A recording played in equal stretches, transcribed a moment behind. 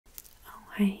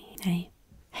hey,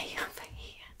 over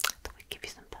here. I thought we'd give you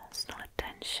some personal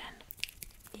attention.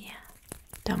 Yeah,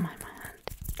 don't mind my hand.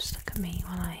 Just look at me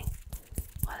while I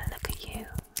look at you.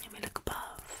 Let me look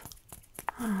above.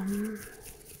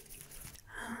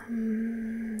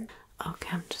 Okay,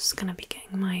 I'm just gonna be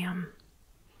getting my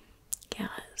yeah,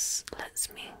 lets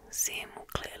me see more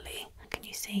clearly. Can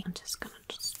you see? I'm just gonna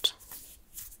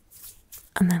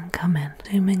and then come in.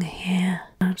 Zooming here.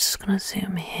 I'm just gonna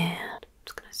zoom here.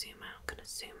 Just gonna zoom out, gonna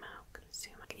zoom out, gonna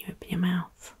zoom out. Can you open your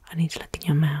mouth? I need to look in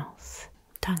your mouth.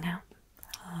 Tongue out.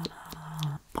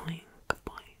 Boink,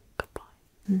 boink,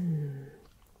 boink.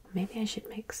 Maybe I should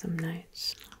make some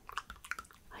notes.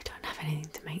 I don't have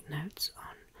anything to make notes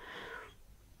on.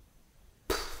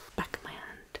 Back of my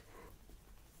hand.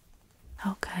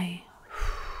 Okay.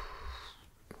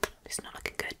 It's not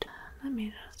looking good. Let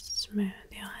me just smooth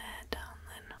your hair down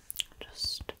then.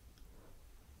 Just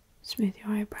smooth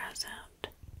your eyebrows out.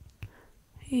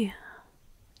 Yeah.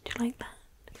 Do you like that?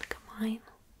 Look at mine.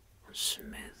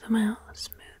 Smooth them out.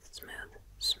 Smooth them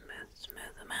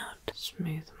out.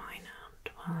 Smooth mine out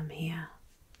while I'm here.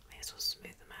 May as well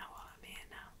smooth them out while I'm here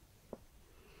now.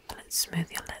 Let's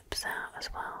smooth your lips out as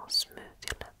well. Smooth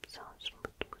your lips out.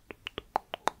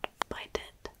 Bite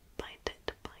it. Bite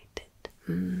it. Bite it.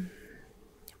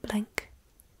 Blink.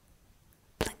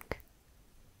 Blink.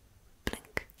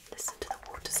 Blink. Listen to the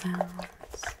water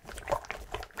sounds.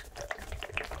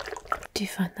 Do you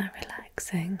find that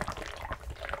relaxing?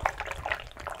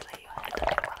 Lay your head on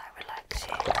it while I relax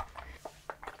you.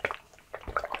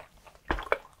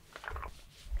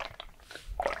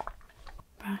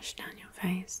 Brush down your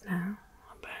face now.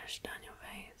 I'll brush down your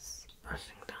face.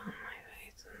 Brushing down my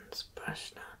face and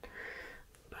brush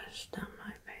down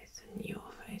my face and your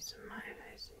face and my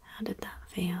face. How did that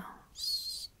feel?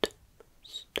 Stop,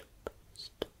 stop,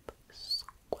 stop,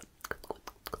 squat.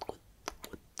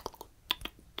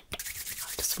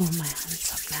 I'll just warm my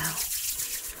hands up now.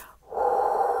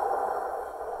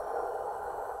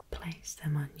 Place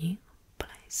them on you.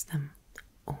 Place them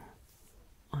all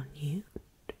on you.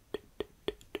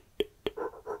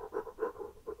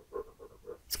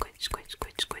 Squish, squish,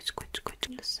 squish, squish, squish, squish.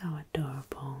 You're so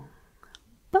adorable.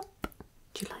 Boop.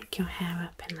 Do you like your hair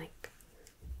up in like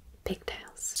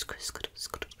pigtails?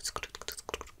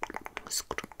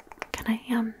 Can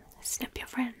I snip your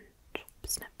friend?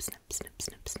 Snip, snip, snip,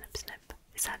 snip, snip, snip.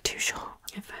 Is that too short?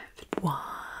 Why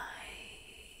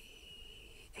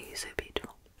are you so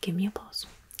beautiful? Give me a pause.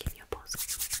 Give me a pause.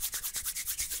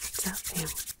 How's that feel?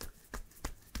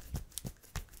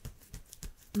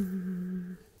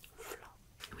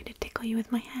 Want me to tickle you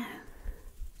with my hair?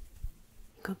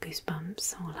 You got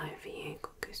goosebumps all over you.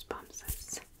 Got goosebumps.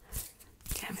 Let's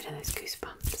get rid of those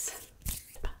goosebumps.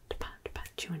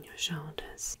 Pat you on your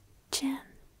shoulders.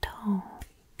 Gentle.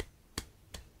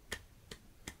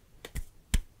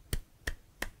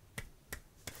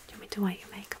 Do you want me to wipe your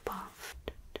makeup off?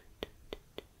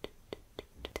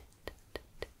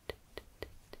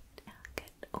 Yeah,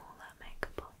 get all that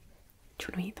makeup off. Do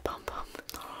you want to eat the pom-pom?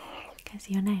 Can I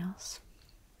see your nails?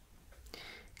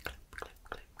 Clip, clip,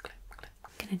 clip, clip, clip.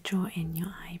 I'm going to draw in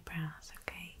your eyebrows,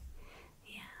 okay?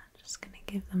 Yeah, just going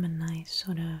to give them a nice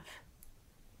sort of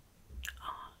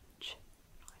arch.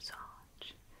 Nice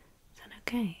arch. Is that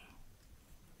okay?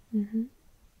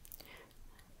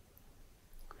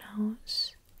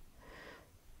 Nose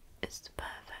is the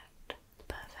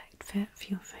perfect fit for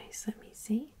your face. Let me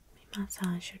see. Let me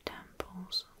massage your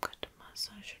temples. I'm going to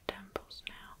massage your temples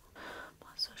now.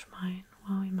 Massage mine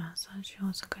while we massage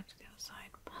yours. I'll go to the other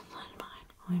side. Massage mine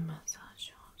while we massage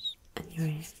yours. And your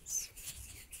ears.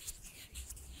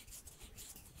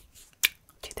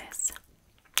 Do this.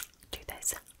 Do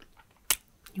this.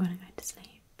 You want to go to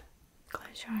sleep?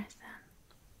 Close your eyes then.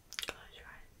 Close your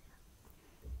eyes.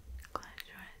 Close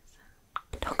your eyes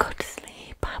then. Don't go to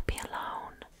sleep. I'll be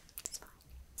alone. It's fine.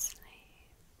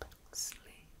 Sleep.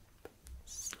 Sleep.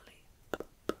 Sleep.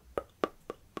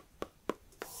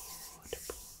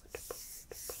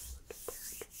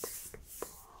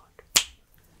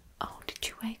 Oh, did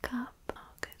you wake up? Oh,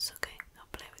 okay, it's okay. I'll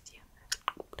play with you.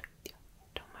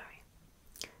 Don't worry.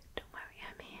 Don't worry,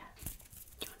 I'm here.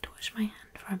 You want to wash my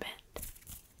hand for a bit?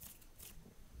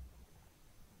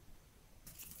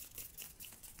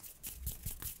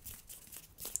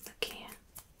 Look here.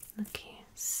 Look here.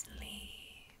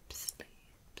 Sleep,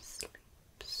 sleep, sleep,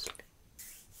 sleep.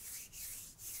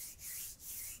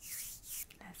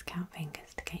 Let's count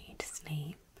fingers to get you to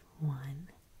sleep. 1,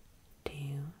 2,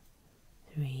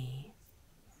 3,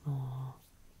 4,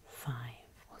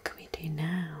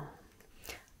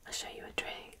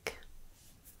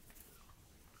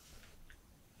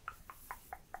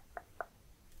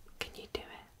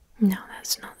 No,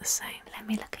 that's not the same. Let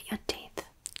me look at your teeth.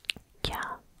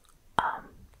 Yeah.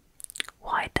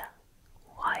 Wider,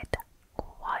 wider,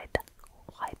 wider,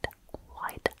 wider,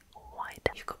 wider,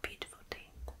 wider. You've got beautiful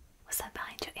teeth. What's that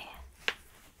behind your ear?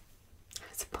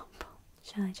 It's a pom-pom.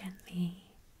 Shall I gently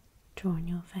draw on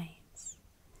your face?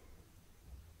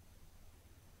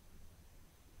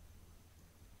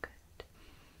 Good.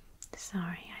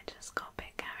 Sorry, I just got a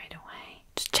bit carried away.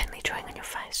 Just gently drawing on your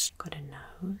face. Got a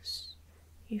nose.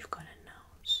 You've got a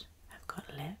nose. I've got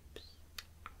lips.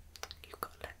 You've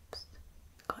got lips.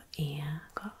 Got ear.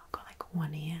 Got like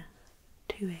one ear,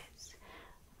 2 ears,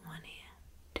 1 ear,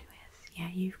 2 ears. Yeah,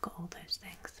 you've got all those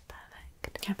things.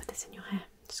 Perfect. Can I put this in your hair?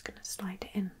 I'm just gonna slide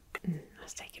it in.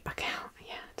 Let's take it back out.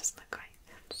 Yeah, it doesn't look great.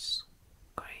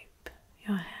 Scrape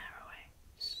your hair away.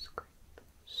 Scrape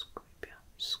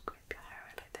your hair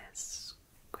away like this.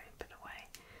 Scrape it away.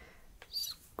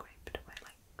 Scrape it away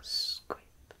like scrape.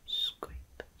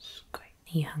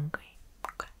 Are you hungry?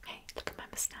 Okay. Hey, look at my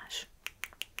moustache.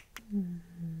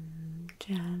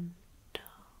 Gentle,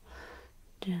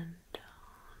 gentle,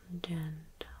 gentle.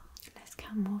 Let's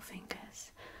count more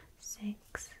fingers.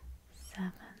 6,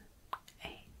 7,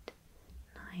 8,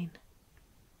 9,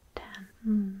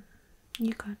 10.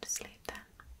 You go to sleep then.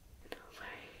 Don't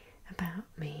worry about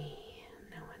me.